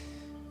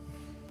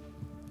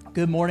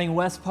Good morning,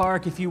 West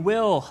Park. If you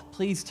will,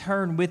 please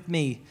turn with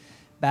me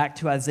back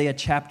to Isaiah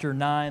chapter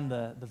 9,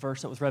 the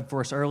verse that was read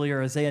for us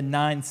earlier, Isaiah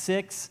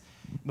 9:6.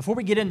 Before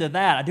we get into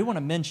that, I do want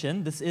to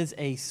mention this is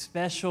a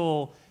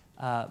special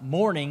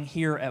morning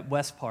here at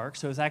West Park.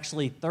 So it was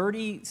actually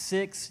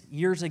 36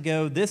 years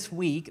ago this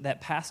week that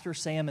Pastor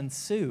Sam and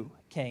Sue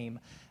came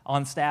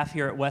on staff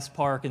here at West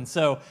Park. And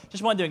so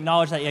just wanted to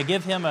acknowledge that. Yeah,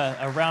 give him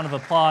a round of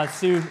applause.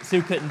 Sue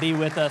couldn't be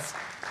with us.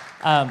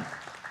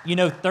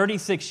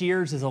 36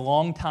 years is a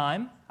long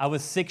time. I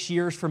was 6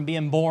 years from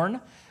being born.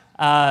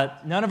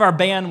 None of our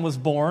band was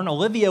born.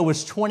 Olivia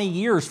was 20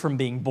 years from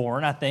being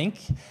born, I think.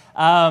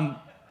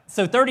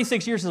 So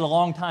 36 years is a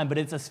long time, but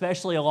it's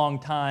especially a long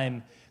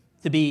time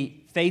to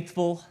be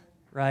faithful,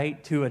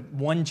 right, to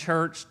one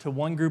church, to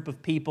one group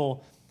of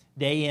people,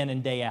 day in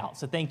and day out.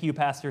 So thank you,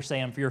 Pastor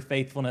Sam, for your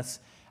faithfulness.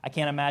 I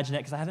can't imagine it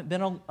because I haven't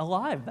been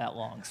alive that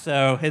long.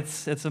 So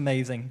it's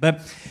amazing.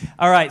 But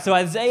all right, so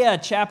Isaiah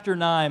chapter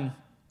 9,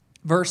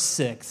 verse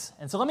 6.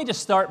 And so let me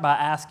just start by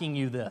asking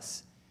you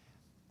this.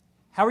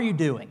 How are you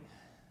doing?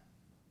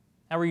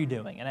 How are you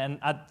doing? And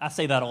I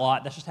say that a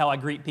lot. That's just how I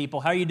greet people.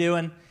 How are you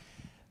doing?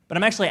 But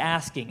I'm actually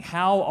asking,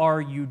 how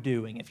are you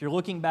doing? If you're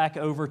looking back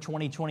over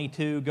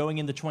 2022, going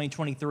into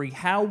 2023,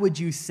 how would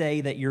you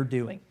say that you're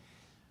doing?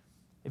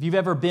 If you've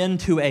ever been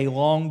to a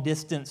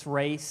long-distance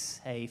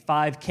race, a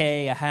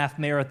 5K, a half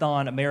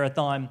marathon, a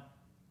marathon,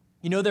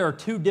 you know there are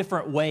two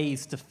different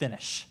ways to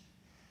finish.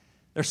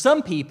 There's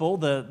some people,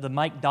 the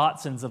Mike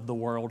Dotsons of the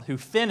world, who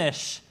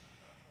finish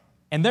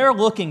and they're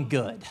looking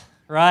good,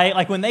 right?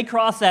 Like when they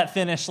cross that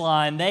finish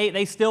line,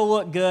 they still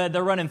look good.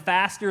 They're running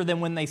faster than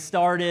when they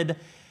started.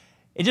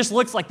 It just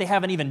looks like they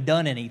haven't even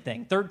done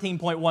anything.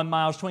 13.1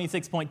 miles,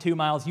 26.2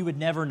 miles, you would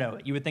never know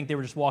it. You would think they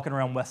were just walking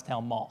around West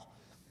Town Mall.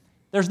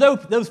 There's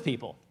those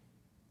people.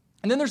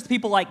 And then there's the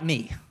people like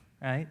me,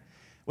 right?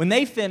 When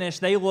they finish,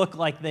 they look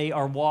like they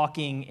are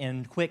walking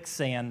in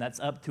quicksand that's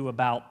up to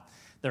about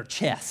their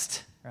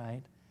chest,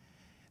 right?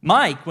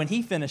 Mike, when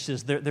he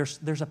finishes,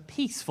 there's a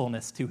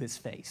peacefulness to his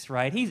face,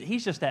 right?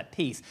 He's just at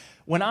peace.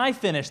 When I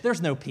finish,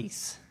 there's no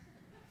peace.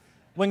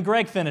 When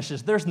Greg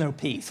finishes, there's no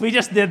peace. We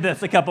just did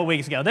this a couple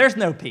weeks ago. There's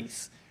no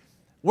peace.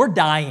 We're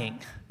dying,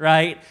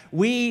 right?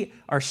 We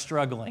are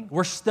struggling.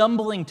 We're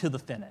stumbling to the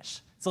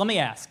finish. So let me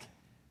ask,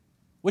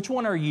 which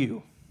one are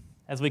you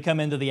as we come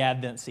into the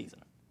Advent season?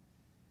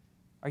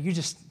 Are you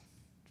just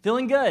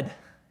feeling good,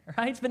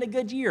 right? It's been a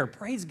good year.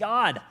 Praise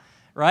God,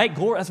 right?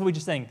 Glory. That's what we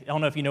just sang. I don't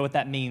know if you know what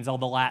that means, all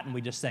the Latin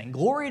we just sang.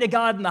 Glory to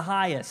God in the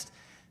highest.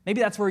 Maybe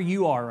that's where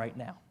you are right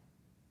now.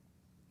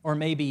 Or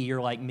maybe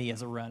you're like me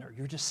as a runner.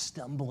 You're just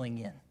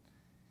stumbling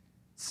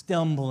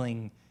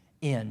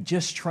in,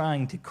 just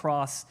trying to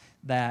cross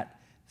that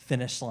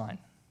finish line.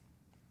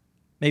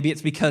 Maybe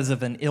it's because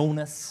of an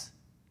illness,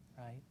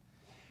 right?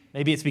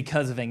 Maybe it's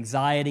because of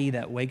anxiety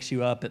that wakes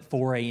you up at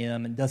 4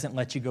 a.m. and doesn't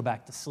let you go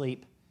back to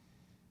sleep.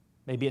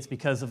 Maybe it's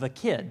because of a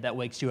kid that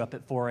wakes you up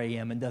at 4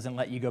 a.m. and doesn't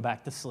let you go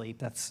back to sleep.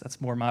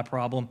 That's more my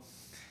problem.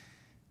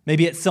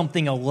 Maybe it's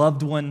something a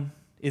loved one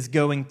is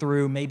going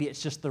through. Maybe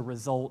it's just the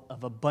result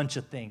of a bunch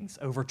of things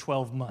over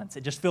 12 months.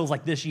 It just feels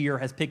like this year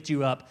has picked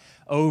you up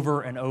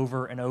over and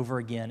over and over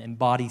again and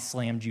body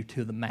slammed you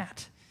to the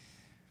mat.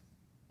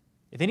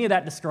 If any of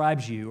that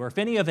describes you, or if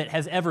any of it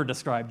has ever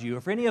described you, or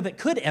if any of it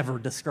could ever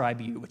describe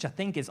you, which I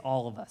think is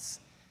all of us,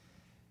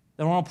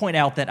 then I want to point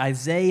out that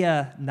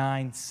Isaiah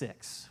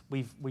 9:6,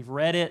 we've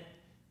read it,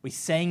 we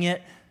sang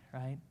it,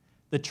 right?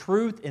 The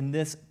truth in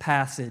this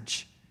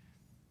passage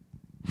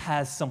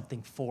has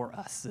something for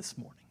us this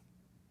morning.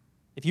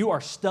 If you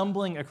are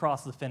stumbling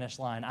across the finish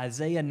line,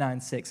 Isaiah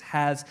 9:6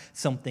 has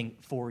something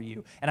for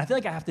you. And I feel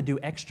like I have to do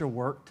extra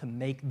work to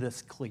make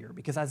this clear,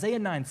 because Isaiah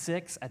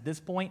 9:6 at this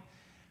point,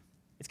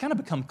 it's kind of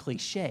become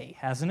cliche,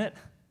 hasn't it?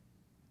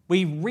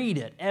 We read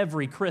it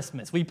every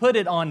Christmas. We put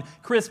it on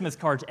Christmas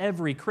cards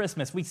every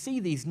Christmas. We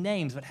see these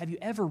names, but have you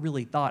ever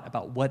really thought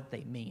about what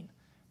they mean?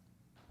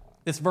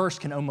 This verse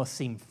can almost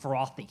seem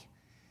frothy,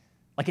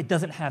 like it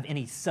doesn't have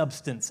any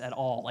substance at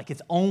all, like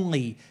it's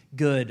only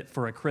good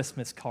for a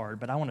Christmas card.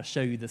 But I want to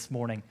show you this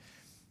morning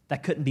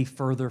that couldn't be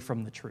further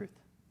from the truth.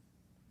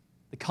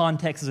 The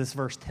context of this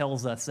verse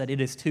tells us that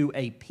it is to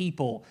a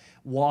people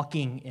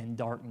walking in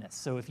darkness.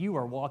 So if you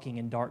are walking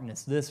in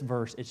darkness, this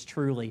verse is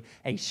truly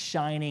a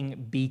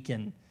shining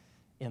beacon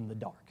in the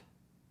dark.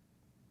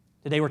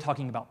 Today we're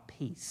talking about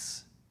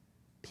peace.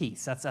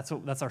 Peace,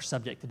 that's our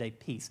subject today,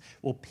 peace.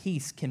 Well,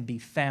 peace can be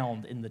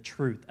found in the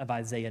truth of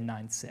Isaiah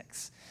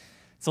 9:6.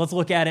 So let's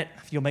look at it.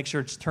 If you'll make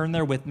sure to turn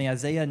there with me,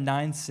 Isaiah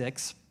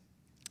 9:6.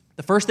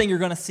 The first thing you're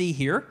going to see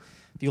here,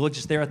 if you look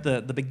just there at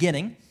the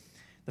beginning,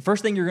 the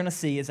first thing you're going to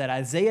see is that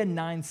Isaiah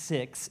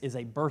 9:6 is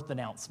a birth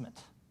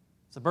announcement.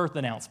 It's a birth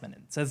announcement.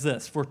 It says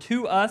this: "For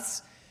to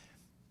us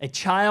a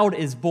child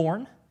is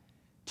born,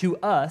 to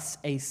us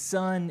a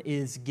son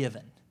is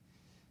given."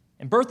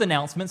 And birth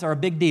announcements are a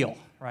big deal,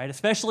 right?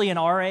 Especially in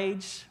our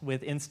age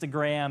with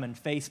Instagram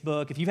and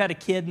Facebook. If you've had a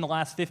kid in the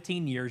last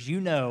 15 years, you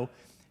know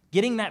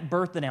getting that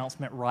birth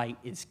announcement right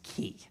is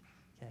key.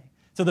 Okay?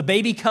 So the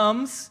baby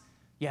comes,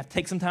 you have to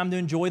take some time to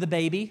enjoy the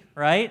baby,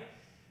 right?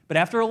 But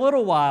after a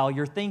little while,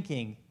 you're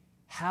thinking,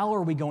 how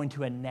are we going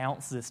to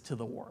announce this to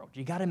the world?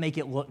 You got to make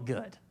it look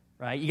good,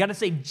 right? You got to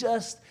say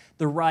just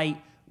the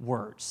right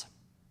words.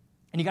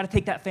 And you got to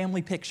take that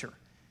family picture,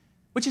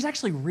 which is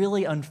actually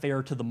really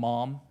unfair to the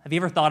mom. Have you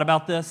ever thought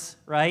about this,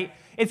 right?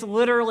 It's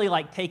literally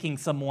like taking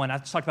someone, I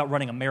just talked about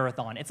running a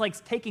marathon. It's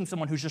like taking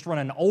someone who's just run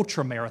an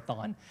ultra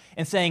marathon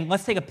and saying,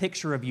 let's take a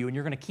picture of you and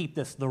you're going to keep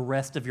this the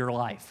rest of your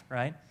life,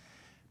 right?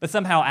 But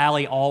somehow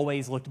Allie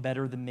always looked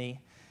better than me.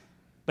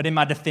 But in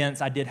my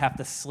defense, I did have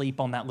to sleep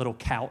on that little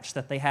couch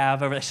that they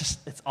have over there.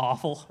 It's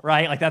awful,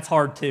 right? Like that's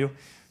hard too.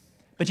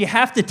 But you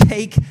have to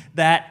take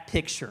that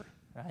picture.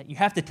 Right? You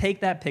have to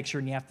take that picture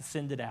and you have to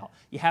send it out.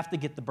 You have to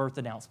get the birth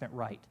announcement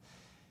right.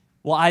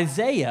 Well,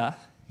 Isaiah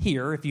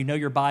here, if you know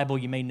your Bible,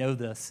 you may know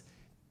this.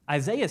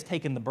 Isaiah's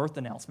taken the birth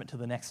announcement to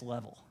the next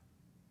level.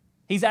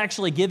 He's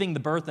actually giving the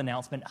birth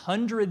announcement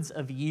hundreds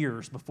of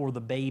years before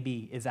the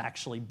baby is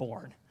actually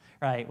born,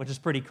 right? Which is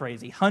pretty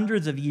crazy.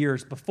 Hundreds of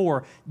years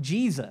before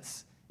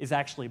Jesus is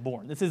actually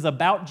born. This is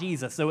about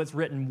Jesus, so it's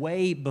written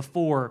way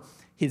before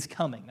his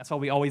coming. That's why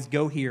we always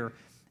go here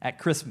at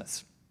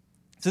Christmas.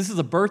 So this is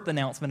a birth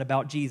announcement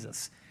about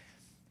Jesus.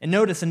 And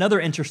notice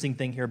another interesting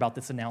thing here about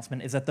this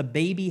announcement is that the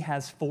baby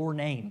has 4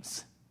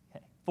 names.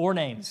 Okay, 4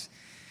 names.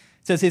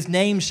 It says, his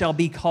name shall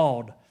be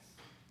called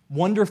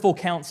Wonderful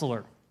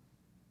Counselor,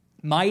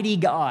 Mighty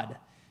God,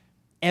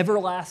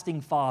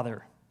 Everlasting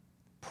Father,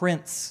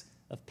 Prince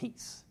of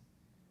Peace.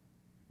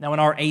 Now, when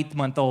our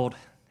 8-month-old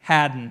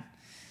Haddon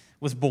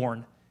was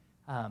born,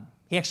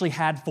 he actually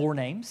had 4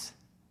 names.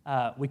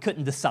 We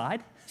couldn't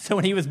decide. So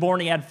when he was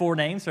born, he had 4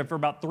 names. So for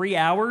about 3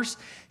 hours,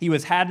 he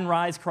was Haddon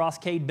Rise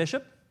Crosscade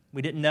Bishop.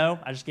 We didn't know.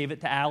 I just gave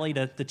it to Allie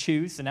to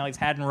choose, so now he's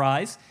Haddon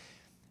Rise.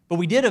 But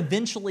we did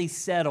eventually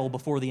settle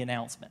before the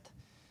announcement.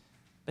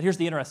 But here's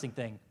the interesting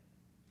thing.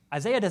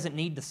 Isaiah doesn't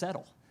need to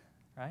settle,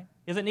 right?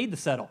 He doesn't need to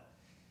settle.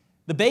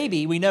 The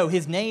baby, we know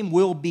his name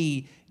will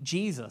be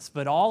Jesus,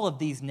 but all of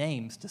these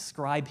names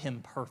describe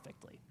him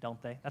perfectly,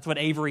 don't they? That's what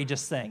Avery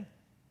just sang.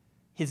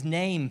 His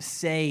names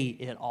say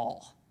it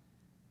all.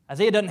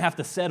 Isaiah doesn't have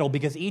to settle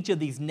because each of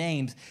these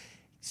names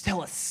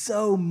tell us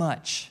so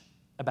much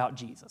about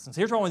Jesus. And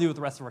so here's what I want to do with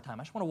the rest of our time.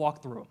 I just want to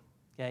walk through them.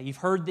 Okay? You've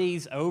heard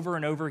these over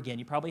and over again.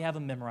 You probably have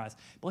them memorized.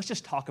 But let's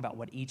just talk about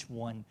what each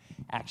one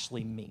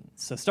actually means.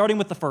 So starting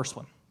with the first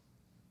one.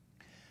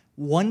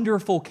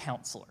 Wonderful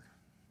Counselor.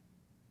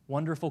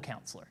 Wonderful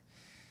Counselor.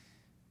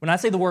 When I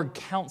say the word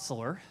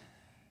counselor,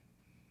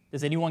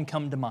 does anyone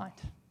come to mind?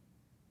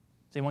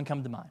 Does anyone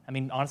come to mind? I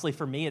mean, honestly,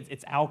 for me,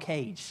 it's Al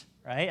Cage.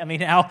 Right? I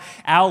mean,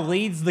 Al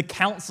leads the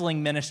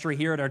counseling ministry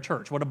here at our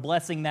church. What a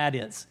blessing that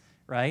is,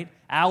 right?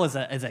 Al is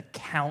a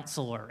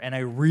counselor and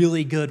a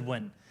really good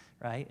one,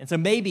 right? And so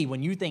maybe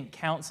when you think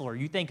counselor,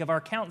 you think of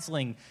our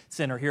counseling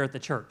center here at the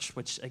church,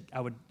 which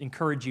I would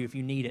encourage you, if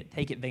you need it,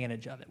 take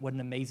advantage of it. What an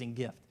amazing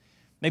gift.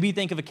 Maybe you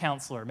think of a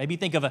counselor. Maybe you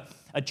think of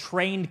a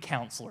trained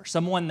counselor,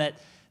 someone that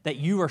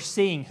you are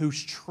seeing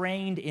who's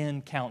trained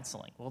in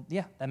counseling. Well,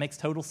 yeah, that makes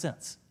total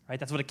sense, right?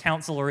 That's what a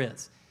counselor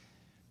is.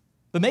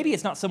 But maybe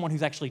it's not someone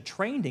who's actually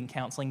trained in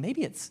counseling.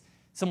 Maybe it's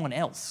someone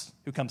else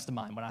who comes to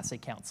mind when I say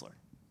counselor.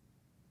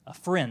 A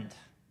friend,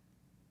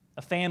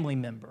 a family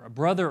member, a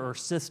brother or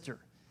sister.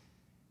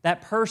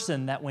 That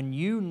person that when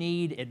you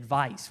need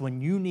advice,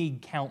 when you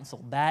need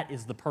counsel, that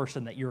is the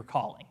person that you're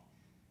calling.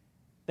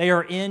 They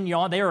are in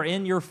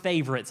your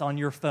favorites on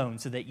your phone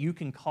so that you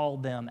can call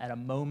them at a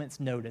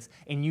moment's notice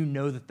and you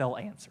know that they'll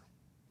answer.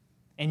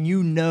 And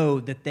you know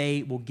that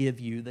they will give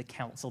you the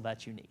counsel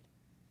that you need.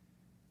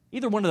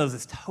 Either one of those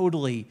is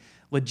totally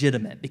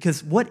legitimate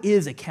because what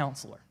is a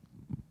counselor?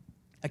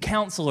 A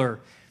counselor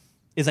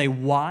is a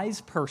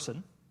wise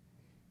person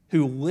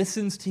who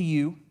listens to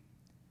you,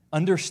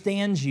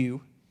 understands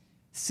you,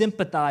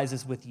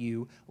 sympathizes with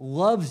you,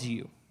 loves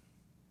you.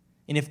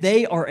 And if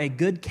they are a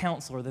good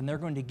counselor, then they're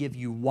going to give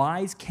you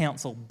wise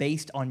counsel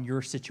based on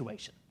your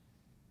situation.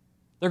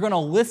 They're going to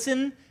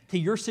listen to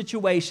your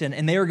situation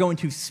and they are going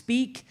to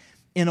speak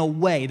in a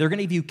way, they're going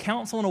to give you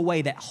counsel in a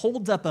way that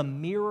holds up a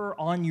mirror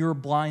on your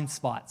blind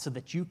spot so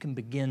that you can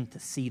begin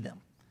to see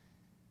them.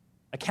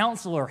 A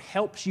counselor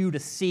helps you to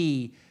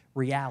see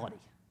reality.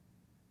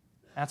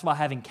 That's why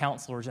having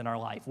counselors in our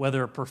life,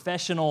 whether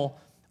professional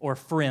or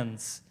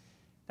friends,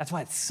 that's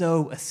why it's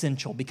so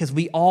essential because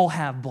we all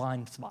have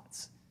blind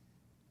spots.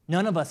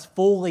 None of us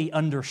fully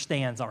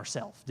understands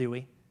ourselves, do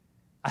we?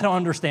 I don't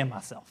understand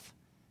myself.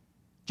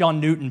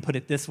 John Newton put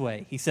it this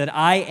way. He said,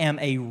 I am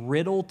a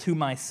riddle to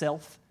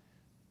myself,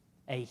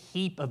 a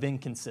heap of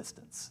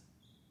inconsistence.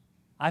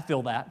 I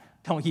feel that,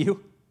 don't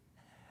you?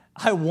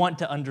 I want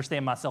to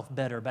understand myself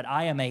better, but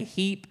I am a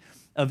heap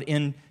of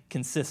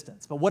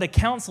inconsistence. But what a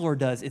counselor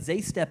does is they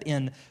step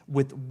in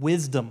with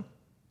wisdom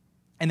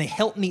and they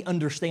help me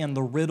understand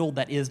the riddle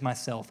that is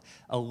myself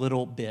a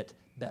little bit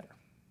better.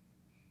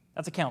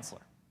 That's a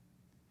counselor.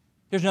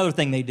 Here's another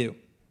thing they do.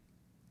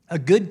 A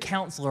good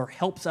counselor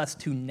helps us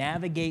to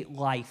navigate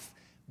life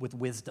with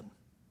wisdom.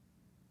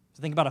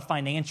 So think about a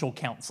financial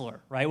counselor,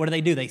 right? What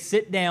do? They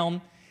sit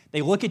down,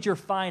 They look at your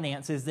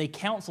finances. They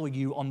counsel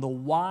you on the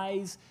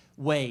wise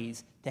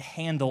ways to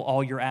handle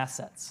all your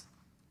assets.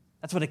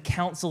 That's what a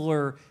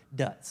counselor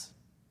does.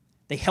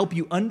 They help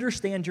you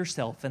understand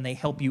yourself, and they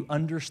help you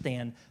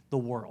understand the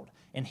world.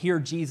 And here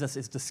Jesus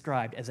is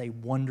described as a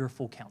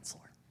wonderful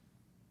counselor.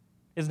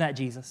 Isn't that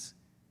Jesus?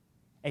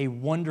 A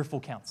wonderful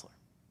counselor.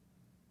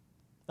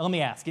 Now let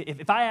me ask,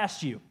 if I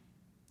asked you,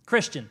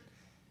 Christian,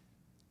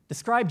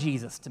 describe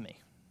Jesus to me,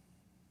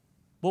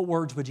 what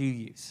words would you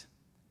use?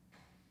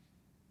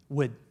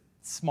 Would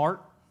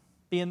smart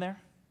be in there?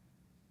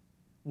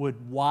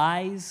 Would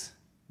wise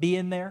be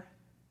in there?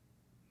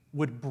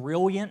 Would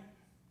brilliant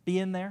be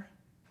in there?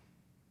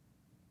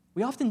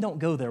 We often don't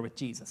go there with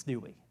Jesus, do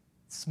we?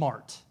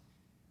 Smart,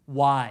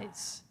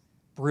 wise,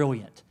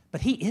 brilliant.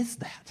 But he is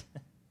that.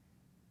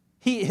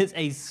 He is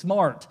a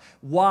smart,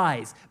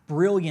 wise,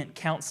 brilliant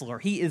counselor.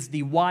 He is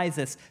the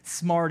wisest,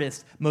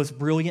 smartest, most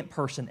brilliant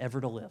person ever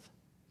to live.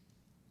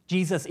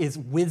 Jesus is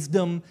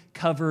wisdom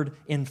covered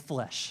in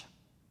flesh.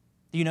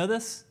 Do you know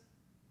this?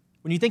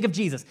 When you think of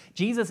Jesus,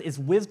 Jesus is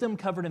wisdom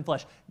covered in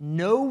flesh.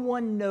 No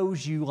one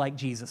knows you like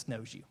Jesus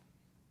knows you.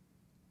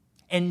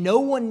 And no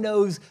one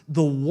knows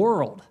the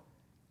world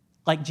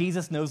like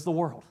Jesus knows the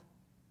world.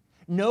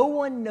 No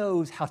one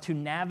knows how to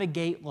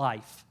navigate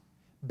life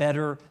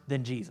better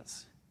than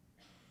Jesus.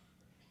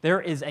 There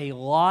is a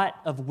lot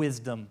of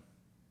wisdom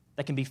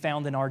that can be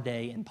found in our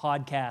day in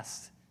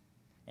podcasts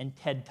and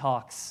TED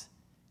Talks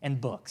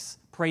and books.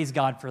 Praise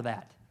God for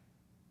that.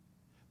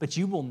 But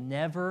you will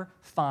never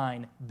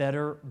find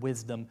better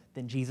wisdom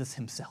than Jesus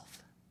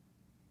himself.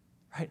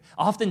 Right?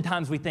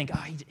 Oftentimes we think,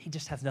 oh, he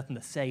just has nothing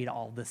to say to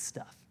all this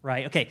stuff,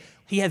 right? Okay,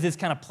 he has this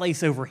kind of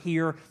place over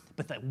here,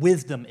 but that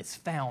wisdom is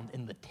found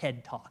in the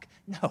TED Talk.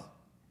 No,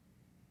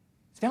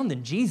 it's found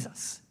in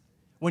Jesus.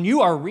 When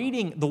you are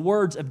reading the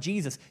words of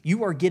Jesus,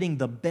 you are getting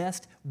the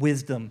best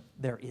wisdom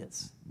there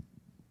is.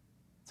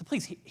 So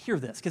please hear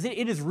this, because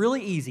it is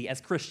really easy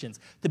as Christians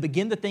to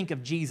begin to think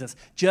of Jesus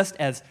just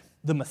as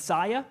the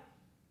Messiah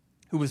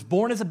who was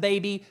born as a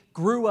baby,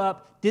 grew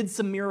up, did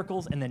some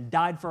miracles, and then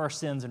died for our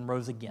sins and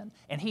rose again.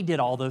 And he did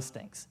all those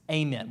things.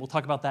 Amen. We'll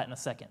talk about that in a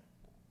second.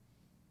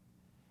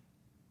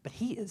 But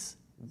he is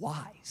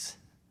wise,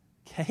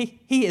 okay?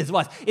 He is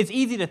wise. It's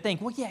easy to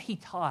think, well, yeah, he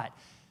taught,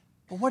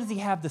 but what does he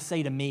have to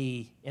say to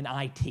me in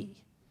IT?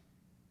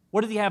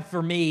 What does he have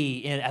for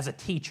me as a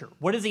teacher?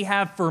 What does he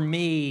have for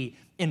me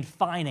in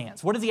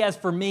finance? What does he have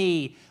for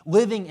me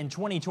living in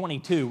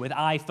 2022 with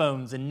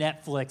iPhones and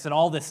Netflix and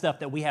all this stuff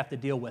that we have to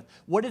deal with?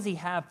 What does he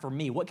have for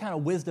me? What kind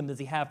of wisdom does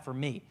he have for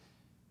me?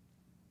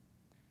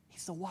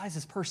 He's the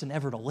wisest person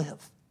ever to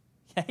live,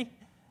 okay?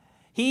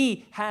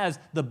 He has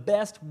the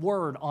best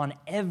word on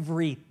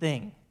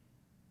everything.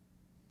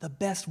 The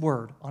best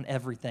word on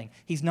everything.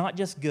 He's not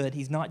just good.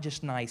 He's not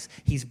just nice.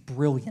 He's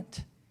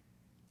brilliant.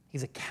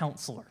 He's a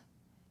counselor.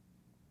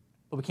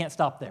 But we can't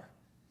stop there.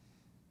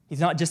 He's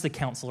not just a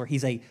counselor.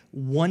 He's a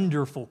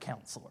wonderful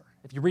counselor.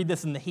 If you read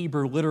this in the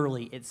Hebrew,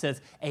 literally, it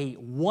says a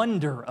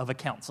wonder of a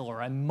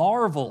counselor, a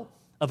marvel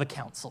of a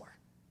counselor.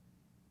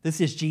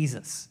 This is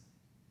Jesus.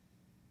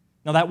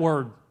 Now, that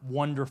word,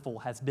 wonderful,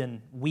 has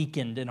been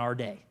weakened in our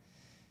day.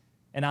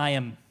 And I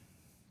am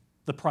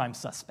the prime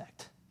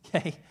suspect,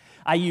 okay?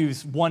 I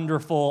use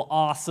wonderful,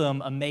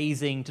 awesome,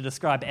 amazing to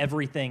describe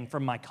everything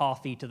from my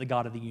coffee to the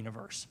God of the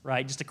universe,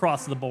 right? Just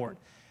across the board.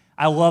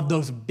 I love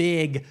those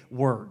big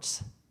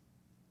words.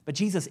 But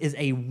Jesus is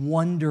a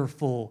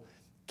wonderful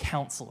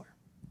counselor.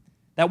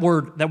 That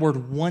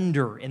word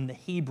wonder in the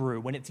Hebrew,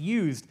 when it's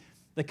used,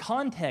 the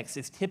context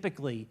is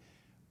typically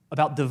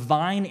about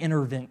divine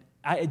intervention.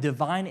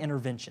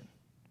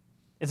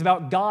 It's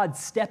about God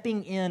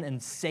stepping in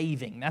and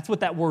saving. That's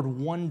what that word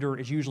wonder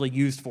is usually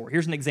used for.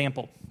 Here's an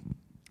example.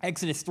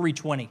 Exodus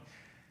 3:20.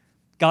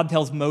 God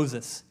tells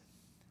Moses,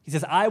 he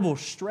says, I will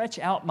stretch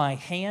out my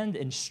hand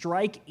and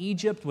strike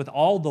Egypt with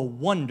all the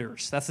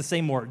wonders. That's the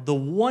same word, the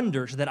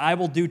wonders that I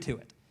will do to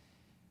it.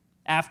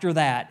 After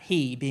that,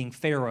 he, being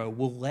Pharaoh,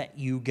 will let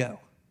you go.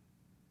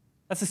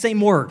 That's the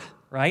same word,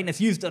 right? And it's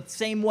used the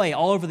same way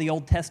all over the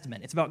Old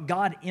Testament. It's about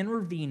God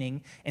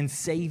intervening and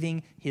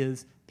saving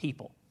his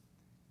people.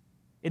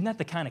 Isn't that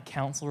the kind of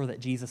counselor that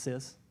Jesus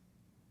is?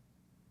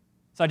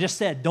 So I just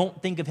said,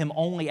 don't think of him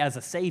only as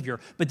a savior,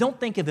 but don't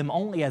think of him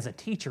only as a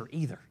teacher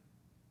either.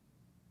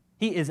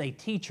 He is a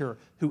teacher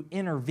who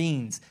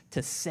intervenes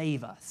to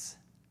save us.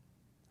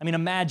 I mean,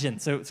 imagine,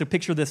 so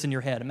picture this in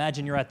your head.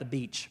 Imagine you're at the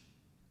beach,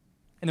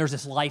 and there's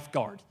this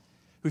lifeguard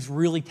who's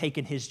really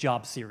taken his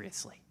job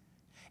seriously.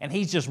 And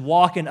he's just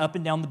walking up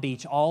and down the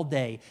beach all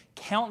day,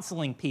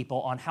 counseling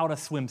people on how to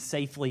swim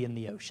safely in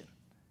the ocean,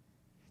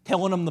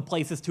 telling them the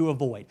places to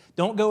avoid.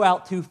 Don't go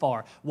out too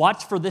far.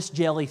 Watch for this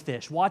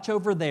jellyfish. Watch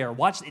over there.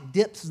 Watch, it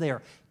dips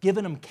there.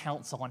 Giving them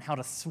counsel on how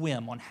to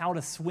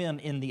swim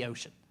in the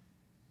ocean.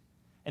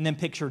 And then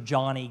picture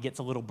Johnny gets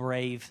a little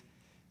brave,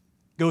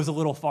 goes a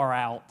little far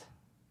out,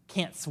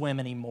 can't swim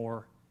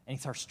anymore, and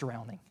he starts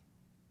drowning.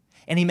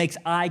 And he makes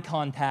eye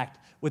contact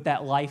with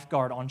that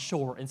lifeguard on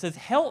shore and says,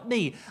 help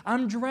me,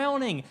 I'm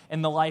drowning.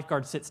 And the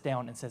lifeguard sits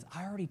down and says,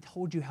 I already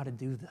told you how to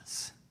do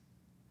this.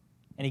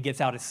 and he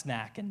gets out his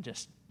snack and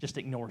just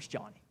ignores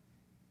Johnny.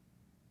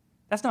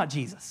 That's not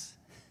Jesus.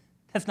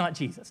 That's not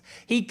Jesus.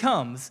 He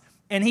comes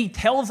and he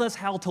tells us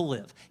how to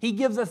live. He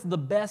gives us the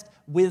best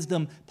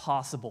wisdom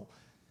possible.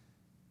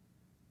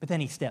 But then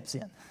he steps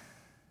in.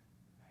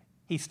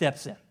 He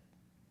steps in.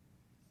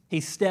 He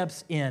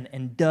steps in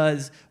and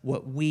does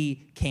what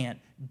we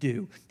can't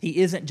do. He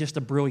isn't just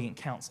a brilliant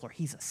counselor.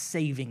 He's a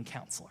saving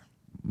counselor.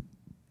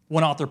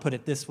 One author put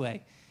it this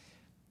way.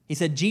 He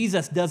said,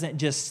 Jesus doesn't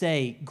just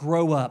say,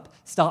 grow up,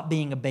 stop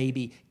being a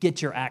baby,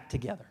 get your act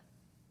together.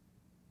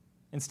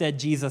 Instead,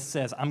 Jesus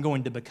says, I'm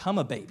going to become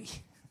a baby.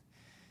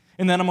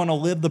 And then I'm going to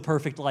live the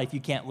perfect life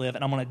you can't live,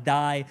 and I'm going to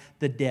die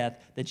the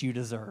death that you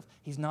deserve.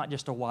 He's not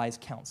just a wise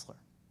counselor.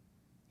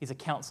 He's a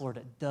counselor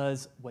that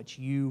does what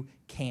you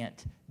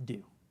can't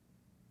do.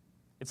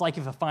 It's like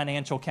if a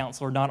financial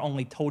counselor not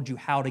only told you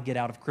how to get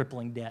out of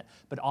crippling debt,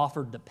 but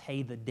offered to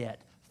pay the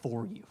debt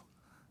for you.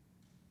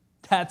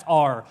 That's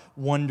our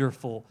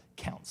wonderful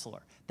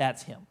counselor.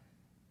 That's him.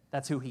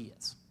 That's who he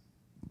is.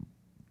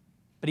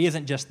 But he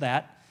isn't just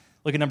that.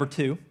 Look at number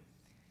 2.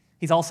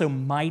 He's also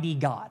mighty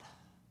God.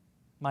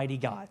 Mighty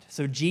God.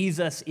 So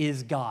Jesus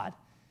is God.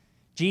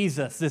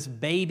 Jesus, this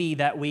baby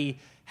that we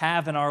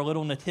have in our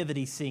little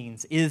nativity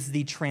scenes, is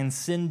the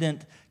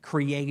transcendent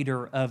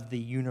creator of the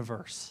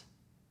universe.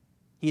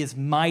 He is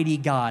mighty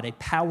God, a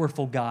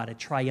powerful God, a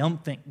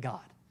triumphant God.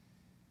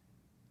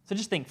 So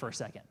just think for a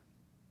second.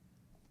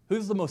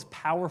 Who's the most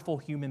powerful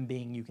human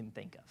being you can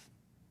think of?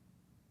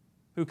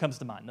 Who comes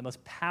to mind? The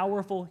most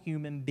powerful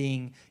human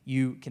being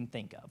you can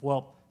think of.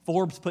 Well,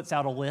 Forbes puts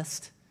out a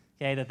list,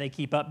 okay, that they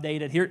keep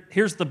updated.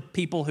 Here's the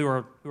people who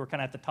are kind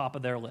of at the top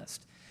of their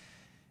list.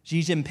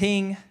 Xi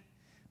Jinping,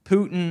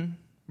 Putin,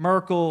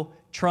 Merkel,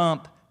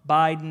 Trump,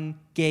 Biden,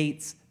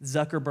 Gates,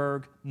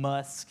 Zuckerberg,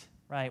 Musk,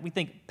 right? We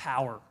think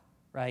power,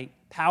 right?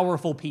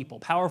 Powerful people,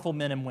 powerful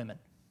men and women.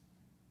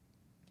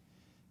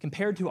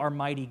 Compared to our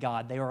mighty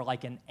God, they are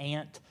like an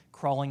ant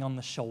crawling on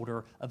the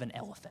shoulder of an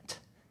elephant.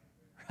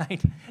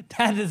 Right?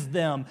 That is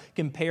them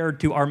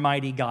compared to our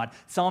mighty God.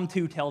 Psalm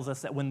 2 tells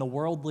us that when the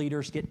world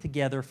leaders get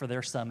together for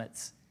their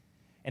summits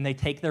and they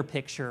take their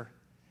picture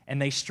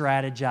and they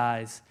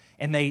strategize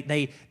and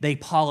they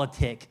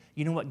politic,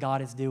 you know what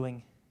God is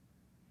doing?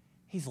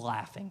 He's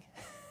laughing.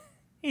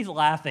 He's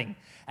laughing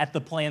at the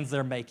plans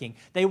they're making.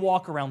 They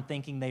walk around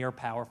thinking they are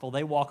powerful.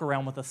 They walk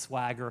around with a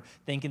swagger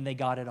thinking they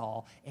got it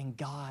all. And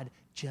God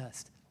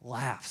just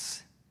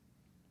laughs.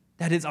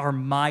 That is our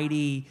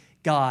mighty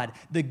God.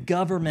 The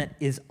government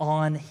is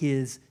on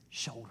his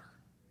shoulder.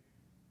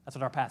 That's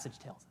what our passage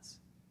tells us.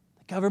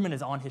 The government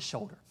is on his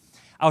shoulder.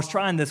 I was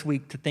trying this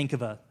week to think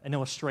of an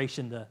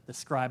illustration to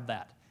describe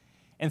that.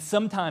 And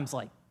sometimes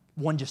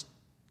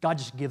God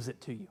just gives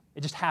it to you.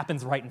 It just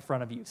happens right in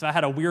front of you. So I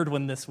had a weird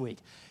one this week.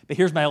 But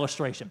here's my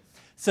illustration.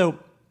 So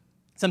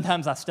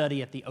sometimes I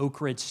study at the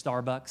Oak Ridge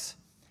Starbucks.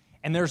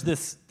 And there's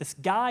this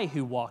guy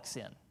who walks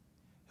in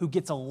who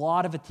gets a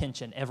lot of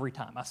attention every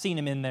time. I've seen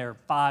him in there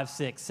 5,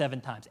 6, 7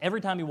 times. Every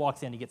time he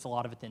walks in, he gets a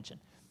lot of attention.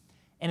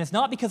 And it's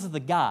not because of the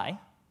guy.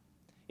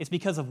 It's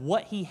because of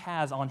what he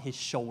has on his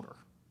shoulder.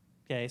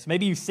 Okay, so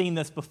maybe you've seen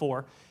this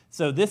before.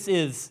 So this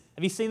is,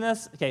 have you seen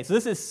this? Okay, so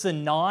this is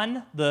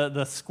Sinan,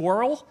 the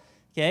squirrel.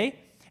 Okay,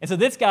 and so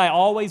this guy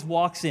always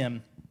walks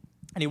in,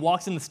 and he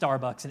walks in the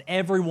Starbucks, and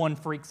everyone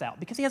freaks out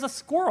because he has a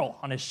squirrel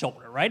on his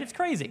shoulder, right? It's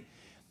crazy.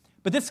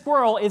 But this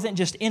squirrel isn't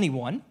just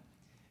anyone.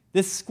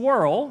 This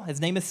squirrel,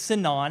 his name is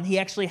Sinan. He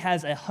actually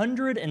has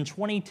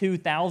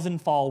 122,000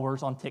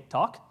 followers on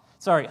TikTok.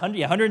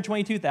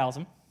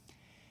 122,000.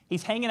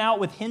 He's hanging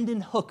out with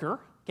Hendon Hooker.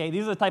 Okay,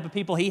 these are the type of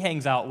people he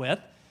hangs out with.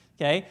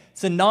 Okay,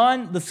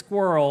 Sinan the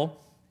squirrel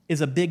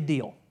is a big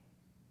deal.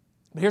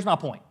 But here's my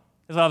point.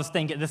 This is what I was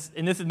thinking,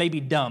 and this is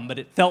maybe dumb, but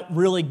it felt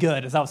really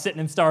good as I was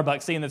sitting in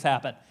Starbucks seeing this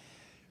happen.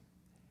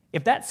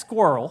 If that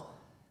squirrel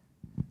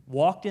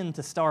walked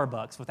into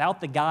Starbucks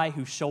without the guy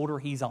whose shoulder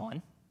he's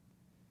on,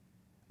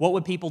 what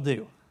would people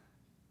do?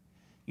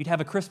 You'd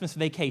have a Christmas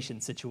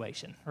vacation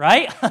situation,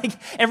 right? Like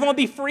everyone would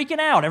be freaking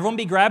out. Everyone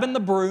would be grabbing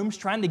the brooms,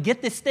 trying to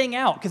get this thing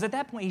out, because at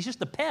that point, he's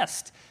just a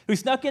pest who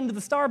snuck into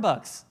the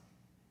Starbucks.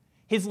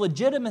 His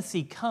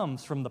legitimacy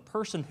comes from the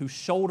person whose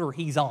shoulder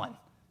he's on,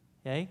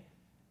 okay?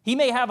 He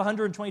may have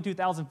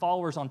 122,000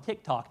 followers on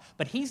TikTok,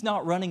 but he's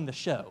not running the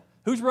show.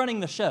 Who's running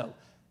the show?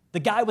 The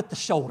guy with the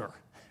shoulder,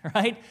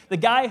 right? The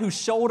guy whose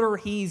shoulder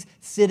he's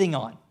sitting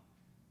on.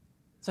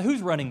 So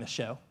who's running the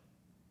show?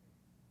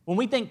 When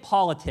we think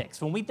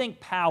politics, when we think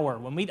power,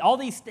 all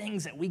these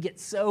things that we get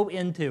so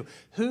into,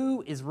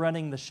 who is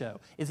running the show?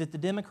 Is it the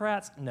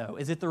Democrats? No.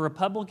 Is it the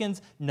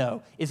Republicans?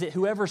 No. Is it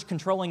whoever's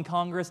controlling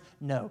Congress?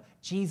 No.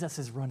 Jesus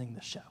is running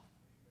the show,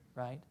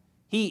 right?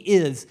 He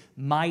is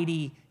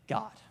mighty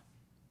God.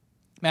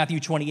 Matthew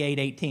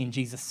 28:18,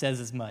 Jesus says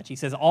as much. He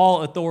says,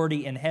 all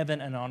authority in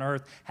heaven and on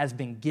earth has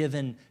been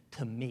given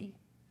to me.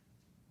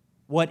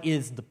 What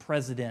is the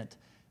president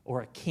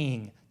or a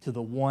king to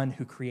the one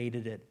who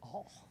created it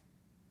all?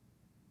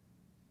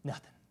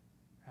 Nothing,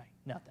 right?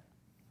 Nothing.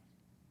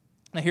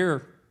 Now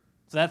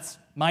so that's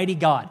mighty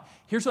God.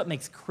 Here's what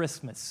makes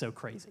Christmas so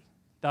crazy,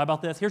 Thought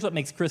about this? Here's what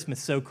makes Christmas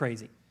so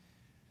crazy.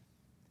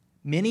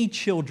 Many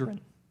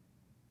children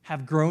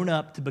have grown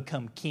up to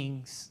become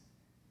kings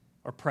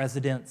or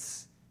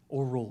presidents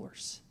or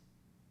rulers,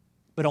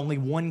 but only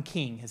one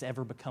king has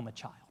ever become a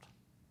child.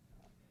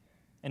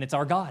 And it's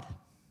our God.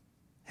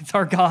 It's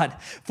our God.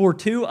 For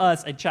to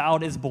us a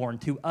child is born,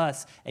 to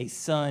us a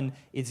son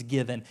is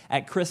given.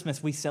 At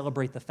Christmas, we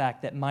celebrate the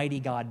fact that mighty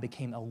God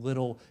became a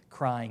little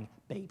crying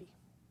baby.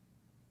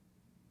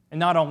 And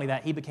not only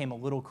that, he became a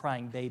little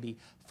crying baby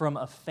from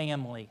a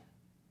family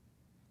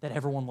that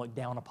everyone looked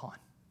down upon.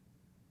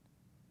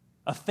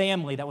 A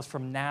family that was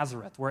from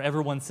Nazareth, where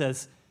everyone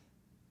says,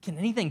 can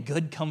anything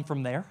good come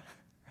from there?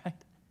 Right?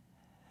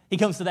 He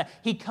comes to that.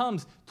 He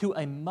comes to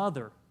a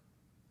mother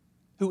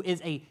who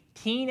is a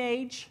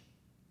teenage,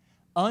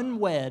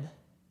 unwed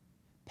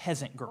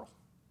peasant girl.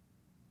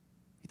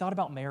 You thought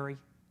about Mary,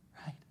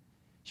 right?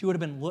 She would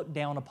have been looked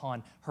down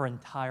upon her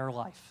entire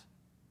life.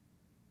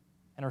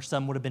 And her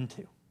son would have been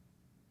too.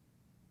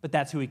 But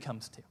that's who he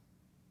comes to.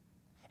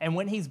 And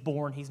when he's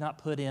born, he's not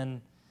put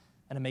in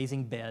an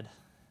amazing bed.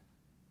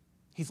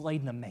 He's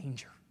laid in a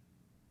manger.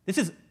 This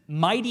is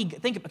mighty.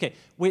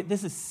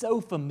 This is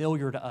so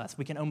familiar to us,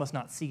 we can almost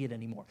not see it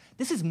anymore.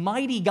 This is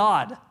mighty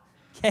God,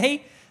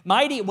 okay?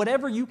 Mighty,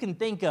 whatever you can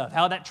think of,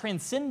 how that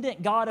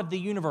transcendent God of the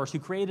universe who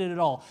created it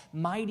all,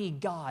 mighty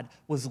God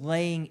was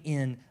laying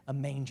in a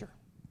manger.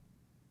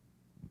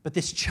 But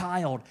this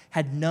child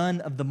had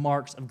none of the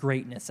marks of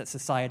greatness that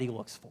society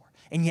looks for,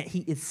 and yet he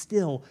is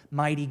still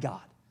mighty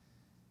God.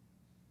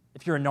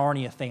 If you're a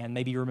Narnia fan,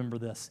 maybe you remember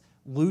this.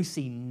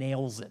 Lucy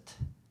nails it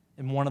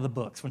in one of the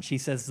books when she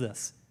says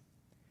this: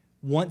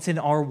 once in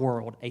our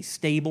world, a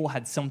stable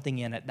had something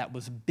in it that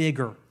was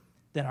bigger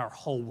than our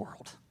whole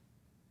world.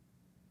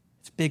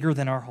 It's bigger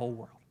than our whole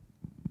world.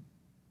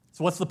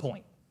 So what's the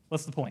point?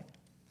 What's the point?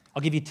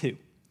 I'll give you two.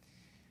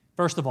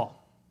 First of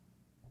all,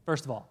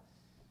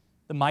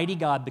 the mighty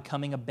God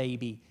becoming a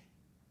baby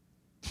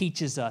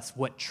teaches us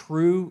what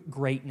true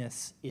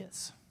greatness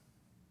is.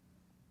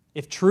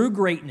 If true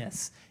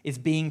greatness is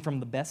being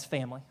from the best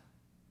family,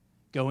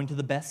 going to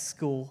the best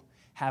school,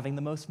 having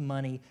the most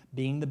money,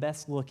 being the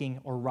best looking,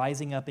 or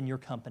rising up in your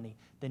company,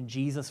 then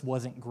Jesus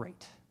wasn't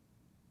great.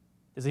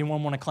 Does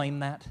anyone want to claim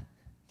that?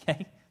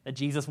 Okay? That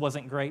Jesus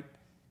wasn't great?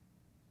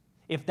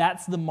 If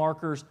that's the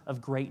markers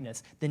of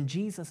greatness, then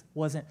Jesus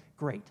wasn't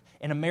great.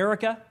 In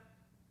America,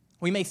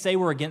 we may say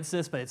we're against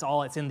this, but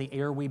it's in the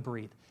air we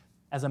breathe.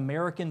 As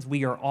Americans,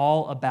 we are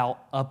all about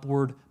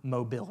upward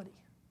mobility.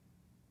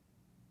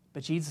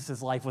 But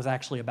Jesus' life was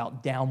actually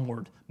about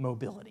downward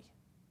mobility.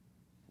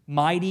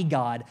 Mighty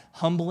God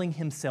humbling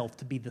himself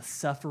to be the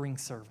suffering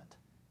servant,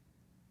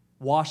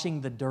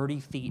 washing the dirty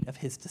feet of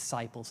his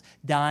disciples,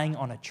 dying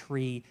on a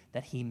tree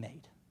that he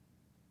made.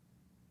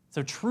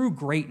 So true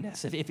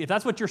greatness, if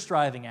that's what you're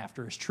striving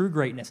after, is true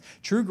greatness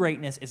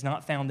is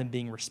not found in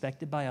being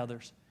respected by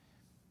others.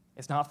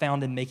 It's not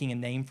found in making a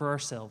name for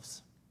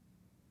ourselves.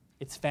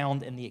 It's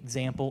found in the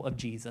example of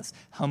Jesus,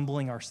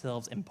 humbling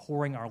ourselves and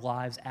pouring our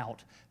lives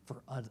out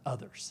for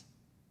others.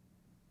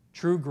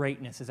 True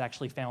greatness is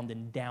actually found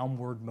in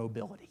downward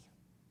mobility.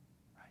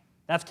 Right?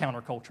 That's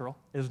countercultural,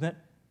 isn't it?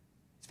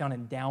 It's found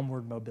in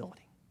downward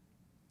mobility.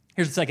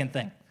 Here's the second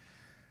thing.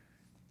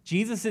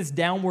 Jesus'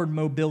 downward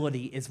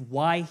mobility is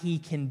why he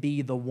can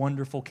be the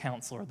wonderful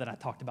counselor that I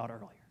talked about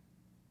earlier.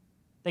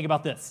 Think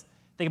about this.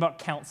 Think about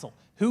counsel.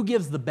 Who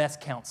gives the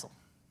best counsel?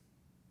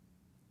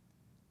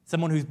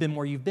 Someone who's been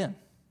where you've been,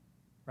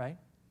 right?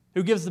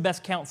 Who gives the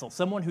best counsel?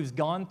 Someone who's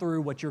gone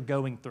through what you're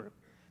going through.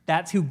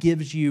 That's who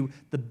gives you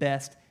the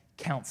best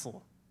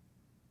counsel.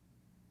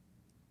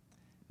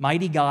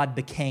 Mighty God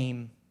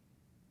became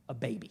a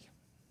baby.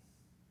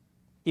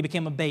 He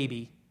became a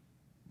baby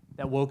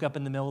that woke up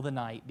in the middle of the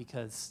night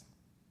because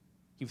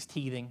he was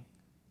teething,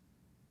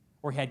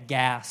 or he had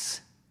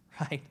gas,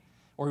 right?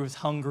 Or he was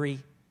hungry.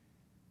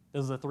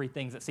 Those are the three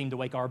things that seem to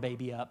wake our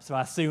baby up. So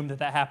I assume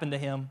that happened to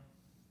him.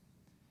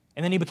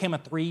 And then he became a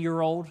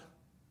 3-year-old. If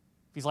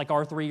he's like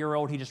our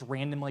 3-year-old, he just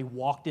randomly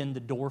walked into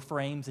door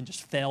frames and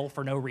just fell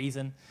for no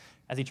reason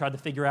as he tried to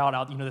figure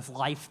out this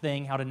life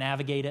thing, how to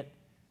navigate it.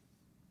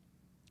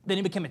 Then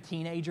he became a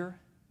teenager, and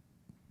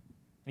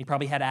he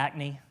probably had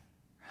acne,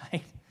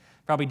 right?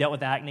 Probably dealt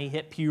with acne,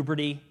 hit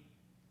puberty,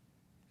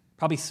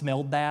 probably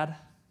smelled bad,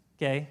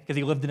 okay? Because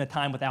he lived in a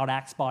time without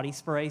Axe body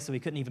spray, so he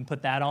couldn't even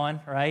put that on,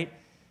 right?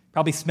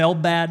 Probably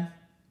smelled bad.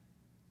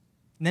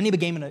 And then he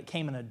became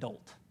an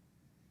adult.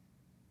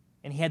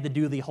 And he had to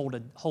do the whole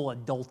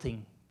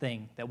adulting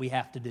thing that we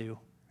have to do,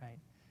 right?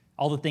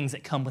 All the things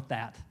that come with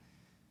that.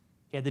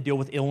 He had to deal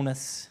with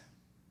illness,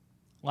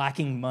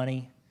 lacking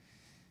money,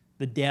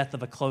 the death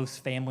of a close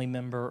family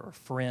member or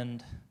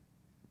friend,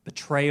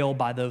 betrayal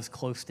by those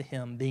close to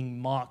him, being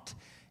mocked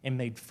and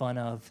made fun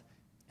of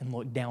and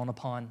looked down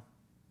upon.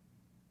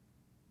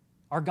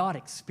 Our God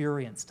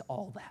experienced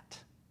all that.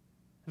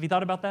 Have you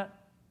thought about that?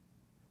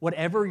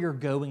 Whatever you're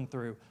going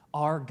through,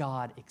 our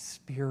God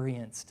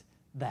experienced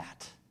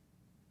that.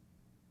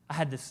 I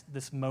had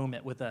this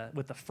moment with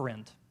a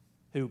friend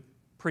who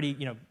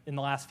in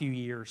the last few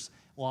years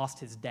lost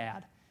his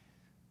dad.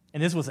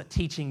 And this was a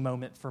teaching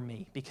moment for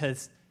me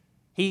because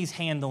he's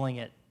handling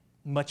it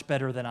much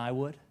better than I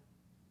would.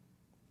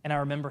 And I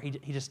remember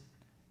he's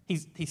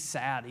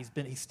sad.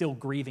 He's still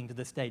grieving to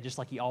this day, just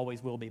like he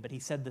always will be. But he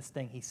said this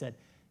thing. He said,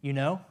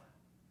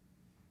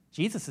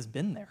 Jesus has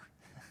been there,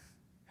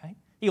 right?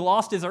 He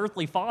lost his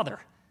earthly father.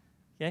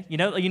 Okay?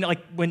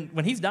 Like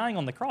when he's dying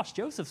on the cross,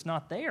 Joseph's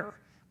not there.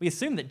 We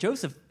assume that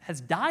Joseph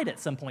has died at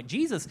some point.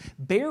 Jesus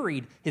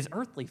buried his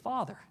earthly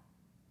father.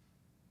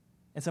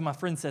 And so my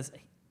friend says,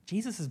 hey,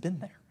 Jesus has been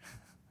there.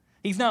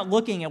 He's not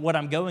looking at what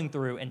I'm going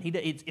through, and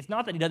it's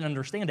not that he doesn't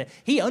understand it.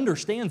 He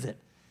understands it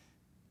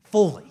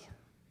fully,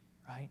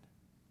 right?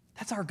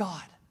 That's our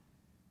God.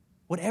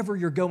 Whatever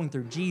you're going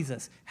through,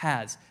 Jesus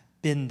has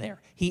been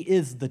there. He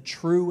is the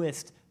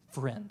truest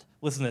friend.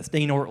 Listen to this.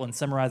 Dane Ortland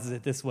summarizes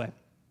it this way.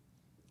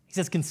 He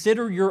says,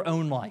 consider your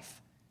own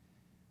life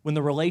when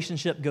the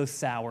relationship goes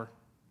sour,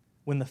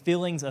 when the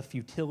feelings of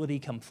futility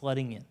come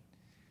flooding in,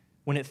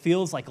 when it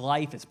feels like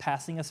life is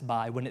passing us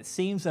by, when it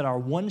seems that our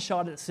one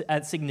shot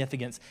at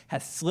significance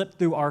has slipped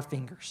through our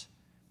fingers,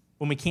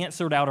 when we can't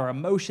sort out our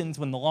emotions,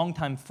 when the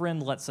longtime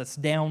friend lets us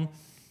down,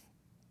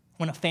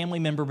 when a family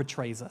member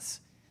betrays us,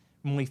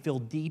 when we feel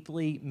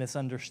deeply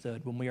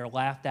misunderstood, when we are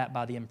laughed at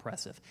by the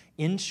impressive.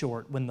 In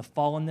short, when the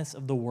fallenness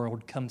of the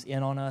world comes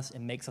in on us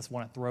and makes us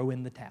want to throw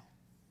in the towel.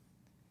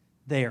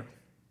 There,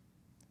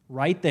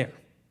 right there,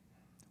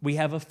 we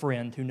have a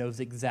friend who knows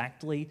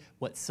exactly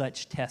what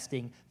such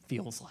testing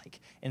feels like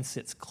and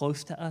sits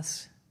close to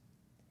us,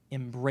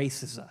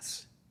 embraces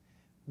us,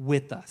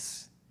 with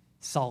us,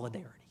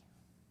 solidarity.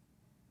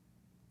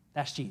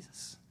 That's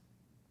Jesus.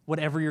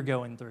 Whatever you're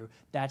going through,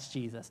 that's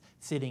Jesus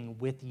sitting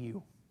with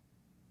you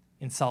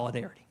in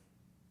solidarity.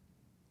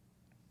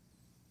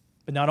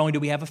 But not only do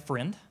we have a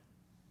friend,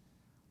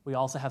 we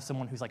also have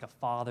someone who's like a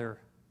father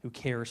who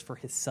cares for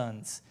his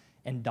sons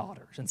and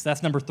daughters. And so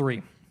that's number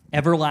 3,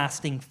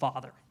 everlasting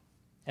Father.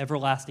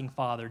 Everlasting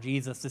Father.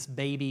 Jesus, this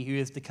baby who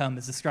is to come,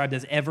 is described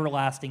as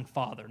everlasting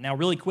Father. Now,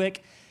 really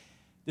quick,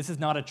 this is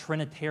not a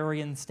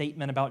Trinitarian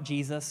statement about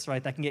Jesus,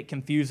 right? That can get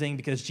confusing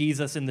because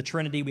Jesus in the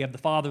Trinity, we have the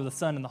Father, the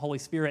Son, and the Holy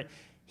Spirit.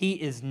 He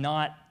is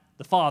not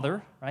the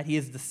Father, right? He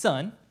is the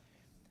Son.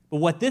 But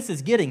what this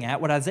is getting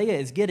at, what Isaiah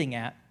is getting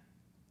at,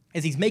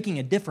 is he's making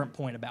a different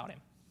point about him.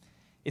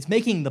 It's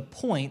making the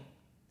point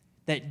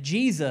that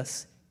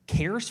Jesus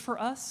cares for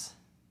us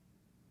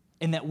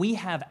and that we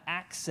have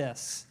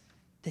access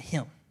to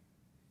him.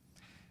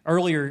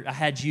 Earlier, I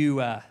had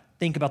you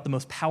think about the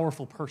most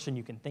powerful person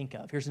you can think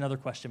of. Here's another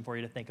question for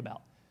you to think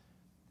about.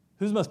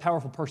 Who's the most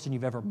powerful person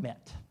you've ever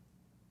met?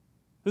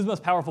 Who's the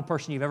most powerful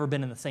person you've ever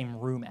been in the same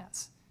room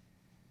as?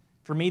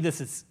 For me,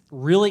 this is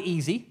really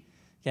easy.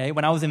 Okay,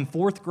 when I was in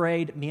 4th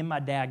grade, me and my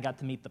dad got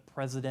to meet the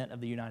President of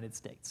the United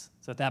States.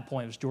 So at that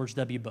point, it was George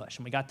W. Bush,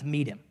 and we got to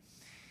meet him.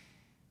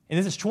 And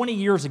this is 20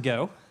 years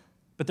ago,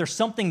 but there's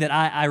something that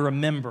I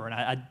remember, and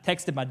I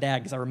texted my dad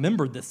because I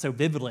remembered this so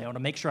vividly. I want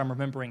to make sure I'm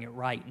remembering it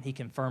right, and he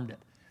confirmed it.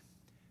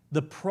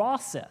 The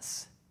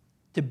process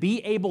to be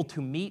able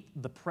to meet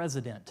the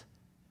president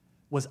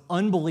was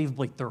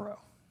unbelievably thorough.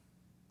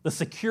 The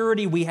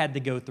security we had to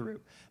go through,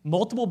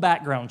 multiple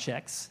background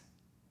checks.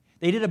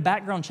 They did a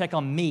background check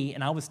on me,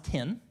 and I was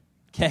 10,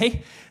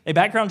 okay? They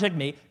background checked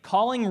me,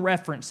 calling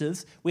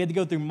references. We had to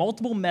go through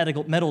multiple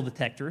metal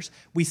detectors.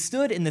 We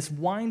stood in this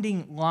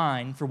winding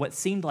line for what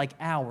seemed like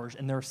hours,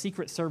 and there were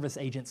Secret Service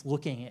agents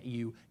looking at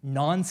you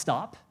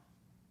nonstop.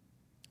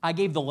 I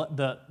gave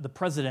the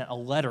president a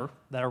letter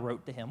that I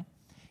wrote to him,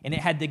 and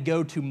it had to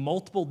go to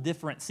multiple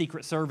different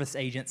Secret Service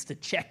agents to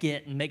check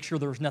it and make sure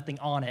there was nothing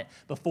on it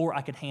before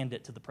I could hand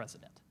it to the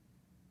president.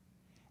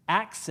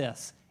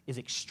 Access is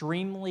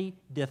extremely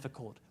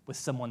difficult with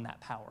someone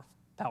that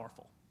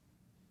powerful.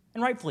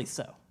 And rightfully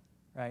so,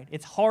 right?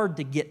 It's hard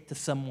to get to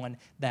someone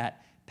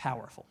that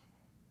powerful.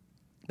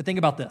 But think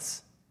about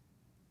this.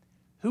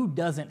 Who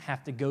doesn't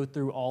have to go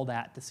through all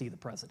that to see the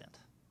president?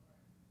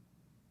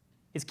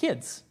 His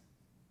kids,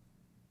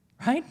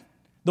 right?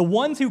 The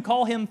ones who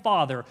call him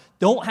father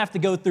don't have to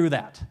go through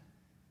that.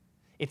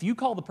 If you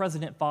call the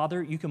president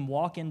father, you can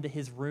walk into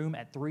his room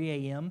at 3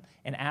 a.m.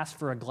 and ask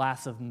for a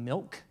glass of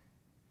milk,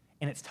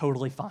 and it's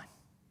totally fine.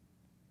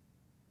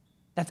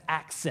 That's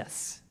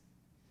access.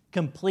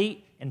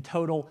 Complete and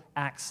total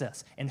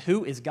access. And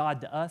who is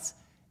God to us?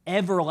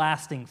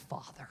 Everlasting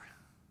Father.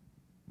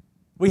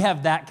 We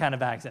have that kind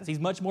of access. He's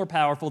much more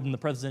powerful than the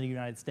President of the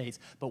United States,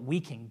 but we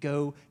can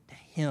go to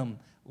him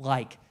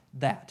like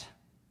that.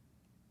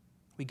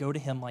 We go to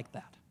him like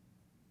that.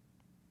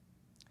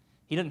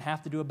 He doesn't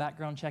have to do a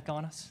background check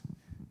on us.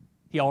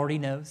 He already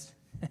knows.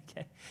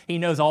 Okay? He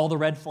knows all the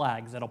red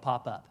flags that'll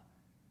pop up.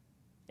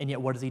 And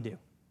yet what does he do?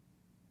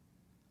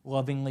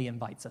 Lovingly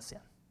invites us in.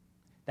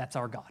 That's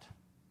our God.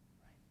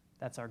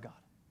 That's our God.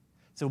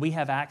 So we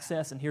have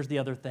access, and here's the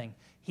other thing.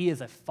 He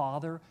is a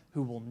Father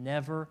who will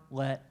never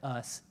let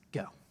us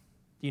go.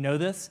 Do you know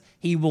this?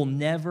 He will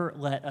never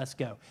let us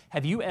go.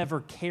 Have you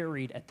ever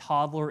carried a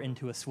toddler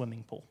into a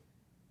swimming pool?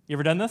 You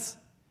ever done this?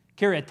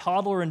 Carry a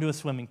toddler into a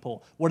swimming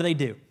pool. What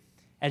do?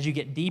 As you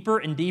get deeper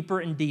and deeper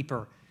and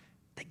deeper,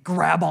 they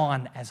grab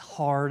on as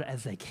hard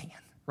as they can,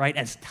 right?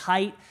 As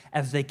tight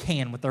as they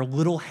can with their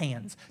little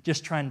hands,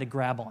 just trying to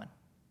grab on.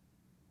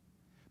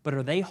 But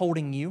are they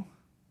holding you?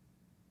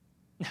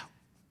 No.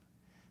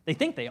 They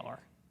think they are,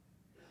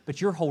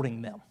 but you're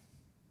holding them.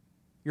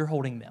 You're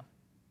holding them.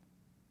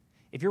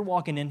 If you're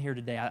walking in here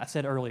today, I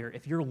said earlier,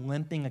 if you're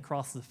limping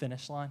across the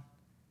finish line,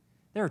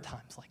 there are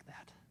times like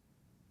that.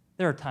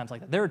 There are times like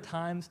that. There are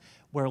times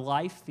where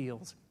life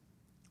feels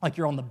like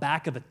you're on the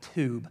back of a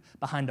tube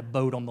behind a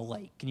boat on the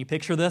lake. Can you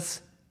picture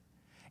this?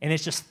 And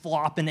it's just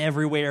flopping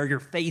everywhere. Your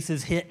face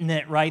is hitting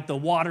it, right? The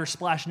water's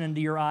splashing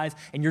into your eyes,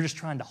 and you're just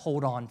trying to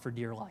hold on for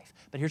dear life.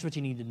 But here's what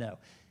you need to know.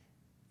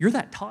 You're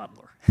that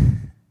toddler.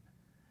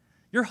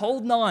 You're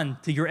holding on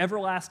to your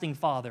everlasting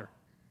Father.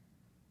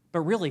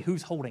 But really,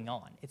 who's holding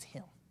on? It's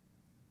Him.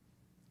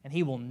 And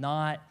He will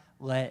not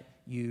let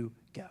you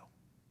go.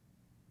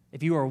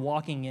 If you are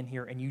walking in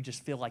here and you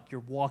just feel like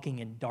you're walking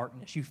in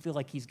darkness, you feel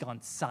like He's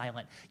gone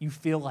silent, you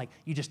feel like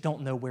you just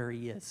don't know where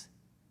He is,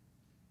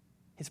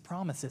 His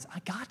promise is, I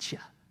got you,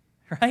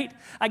 right?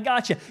 I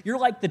got you. You're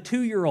like the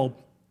 2-year-old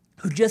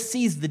who just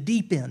sees the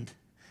deep end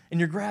and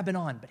you're grabbing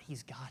on, but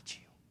He's got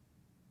you.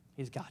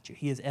 He's got you.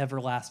 He is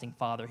everlasting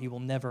Father. He will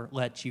never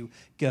let you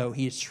go.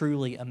 He is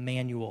truly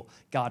Emmanuel,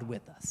 God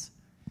with us.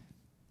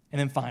 And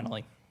then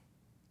finally,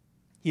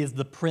 He is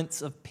the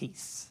Prince of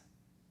Peace.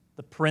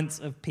 The Prince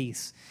of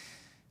Peace.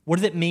 What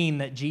does it mean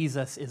that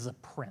Jesus is a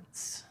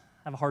prince?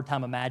 I have a hard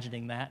time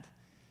imagining that.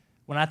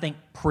 When I think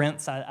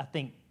prince, I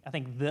think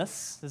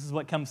this. This is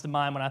what comes to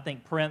mind when I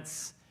think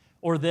prince,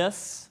 or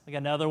this, like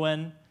another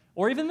one,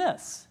 or even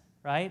this,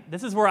 right?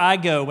 This is where I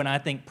go when I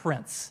think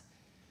prince.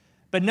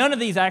 But none of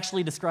these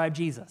actually describe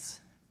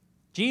Jesus.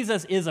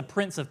 Jesus is a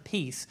Prince of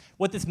Peace.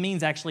 What this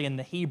means actually in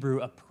the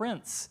Hebrew, a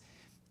prince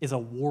is a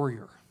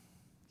warrior.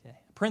 Okay?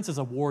 A prince is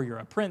a warrior.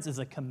 A prince is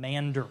a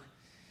commander.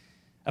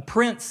 A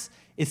prince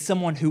is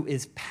someone who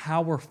is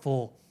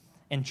powerful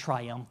and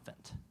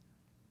triumphant.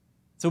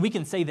 So we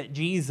can say that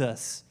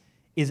Jesus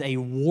is a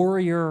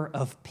warrior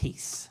of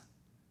peace.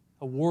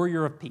 A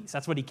warrior of peace.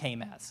 That's what He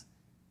came as.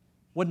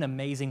 What an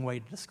amazing way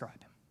to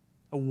describe Him.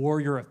 A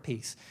warrior of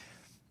peace.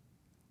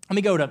 Let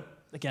me go to,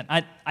 again,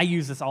 I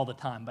use this all the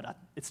time, but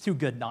it's too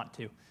good not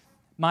to.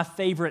 My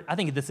favorite, I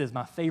think this is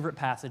my favorite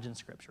passage in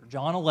Scripture.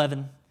 John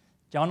 11,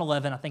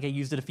 I think I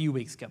used it a few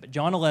weeks ago, but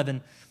John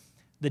 11,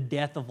 the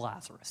death of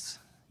Lazarus.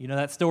 You know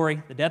that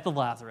story? The death of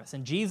Lazarus.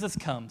 And Jesus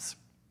comes,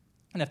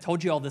 and I've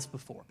told you all this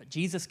before, but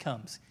Jesus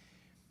comes,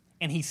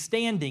 and He's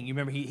standing. You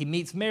remember, he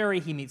meets Mary,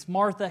 He meets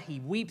Martha, He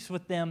weeps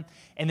with them,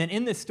 and then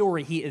in this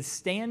story, He is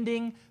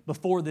standing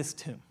before this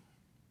tomb.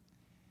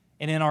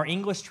 And in our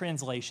English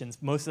translations,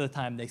 most of the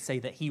time they say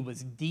that He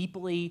was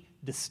deeply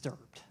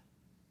disturbed.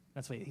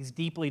 That's what He's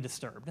deeply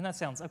disturbed. And that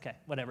sounds, okay,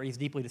 whatever, He's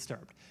deeply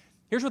disturbed.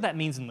 Here's what that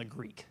means in the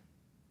Greek.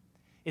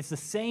 It's the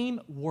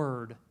same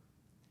word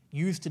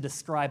used to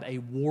describe a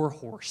war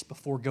horse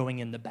before going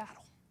into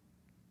battle.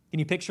 Can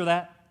you picture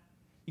that?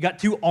 You got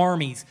two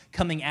armies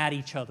coming at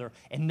each other,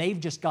 and they've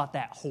just got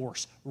that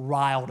horse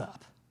riled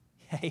up.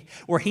 Okay?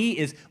 Where he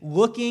is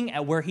looking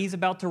at where he's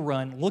about to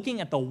run, looking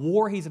at the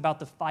war he's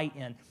about to fight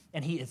in,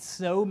 and he is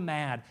so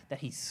mad that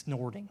he's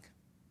snorting.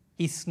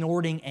 He's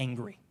snorting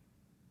angry.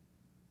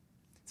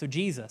 So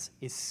Jesus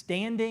is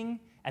standing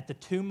at the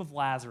tomb of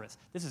Lazarus.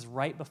 This is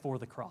right before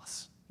the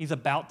cross. He's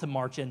about to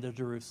march into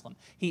Jerusalem.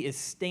 He is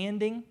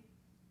standing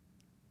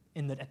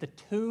at the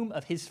tomb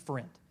of his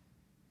friend.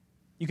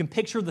 You can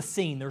picture the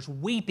scene. There's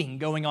weeping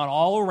going on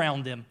all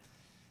around him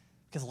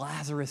because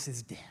Lazarus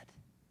is dead.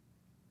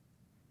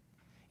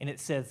 And it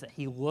says that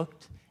he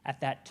looked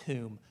at that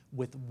tomb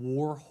with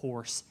war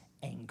horse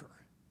anger.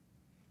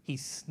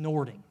 He's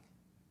snorting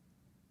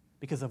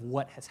because of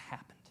what has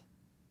happened.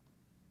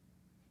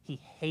 He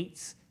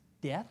hates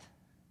death.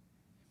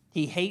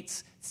 He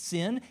hates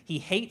sin. He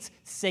hates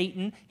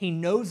Satan. He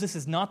knows this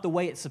is not the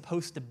way it's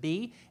supposed to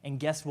be. And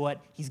guess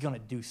what? He's going to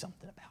do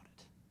something about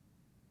it.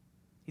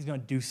 He's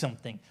going to do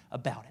something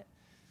about it.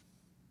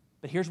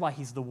 But here's why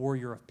He's the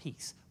warrior of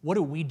peace. What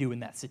do we do in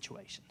that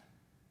situation?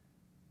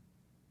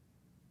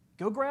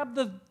 Go grab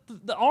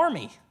the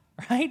army,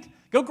 right?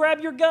 Go grab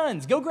your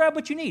guns. Go grab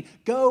what you need.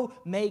 Go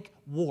make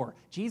war.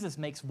 Jesus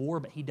makes war,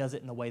 but He does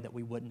it in a way that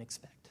we wouldn't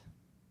expect.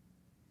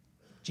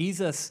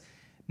 Jesus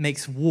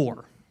makes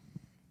war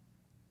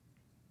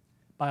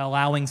by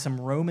allowing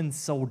some Roman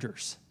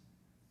soldiers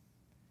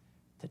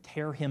to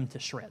tear Him to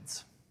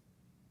shreds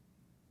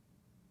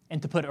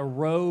and to put a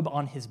robe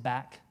on His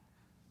back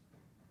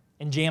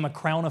and jam a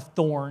crown of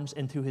thorns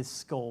into His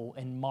skull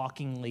and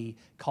mockingly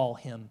call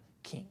Him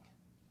king.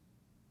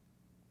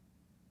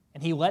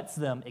 And He lets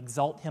them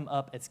exalt Him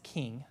up as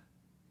king,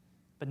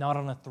 but not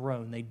on a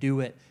throne. They do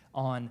it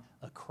on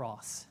a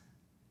cross.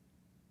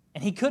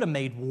 And He could have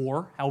made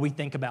war, how we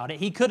think about it.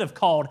 He could have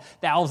called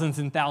thousands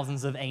and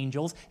thousands of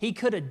angels. He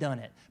could have done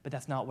it, but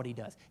that's not what He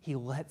does. He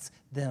lets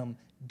them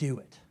do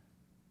it.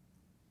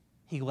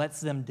 He lets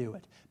them do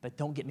it. But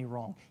don't get me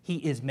wrong, He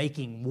is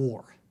making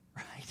war,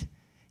 right?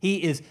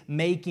 He is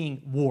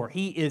making war.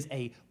 He is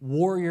a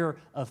warrior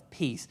of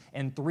peace.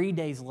 And 3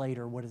 days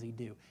later, what does He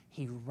do?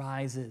 he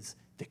rises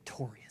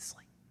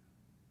victoriously.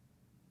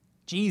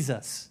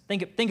 Jesus,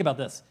 think about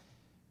this.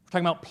 We're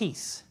talking about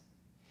peace.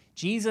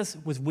 Jesus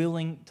was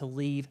willing to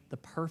leave the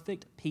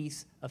perfect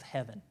peace of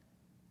heaven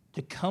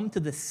to come to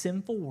the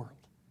sinful world,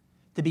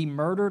 to be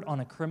murdered on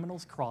a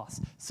criminal's cross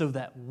so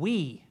that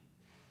we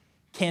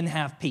can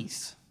have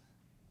peace.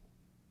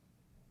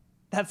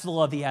 That's the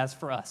love he has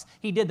for us.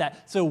 He did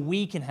that so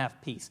we can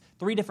have peace.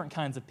 3 different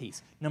kinds of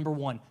peace. Number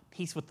 1,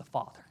 peace with the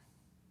Father.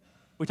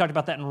 We talked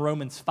about that in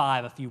Romans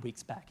 5 a few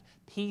weeks back.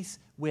 Peace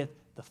with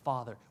the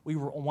Father. We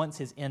were once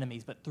his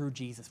enemies, but through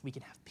Jesus, we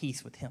can have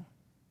peace with him.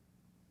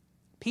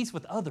 Peace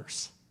with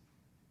others.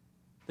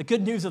 The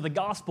good news of the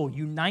gospel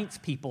unites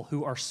people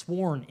who are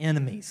sworn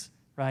enemies,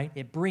 right?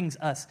 It brings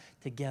us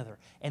together.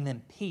 And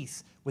then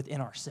peace within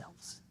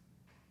ourselves.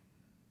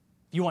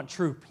 If you want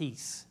true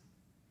peace,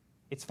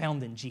 it's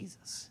found in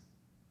Jesus.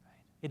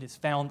 Right? It is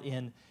found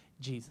in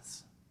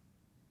Jesus.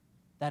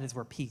 That is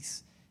where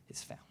peace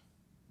is found.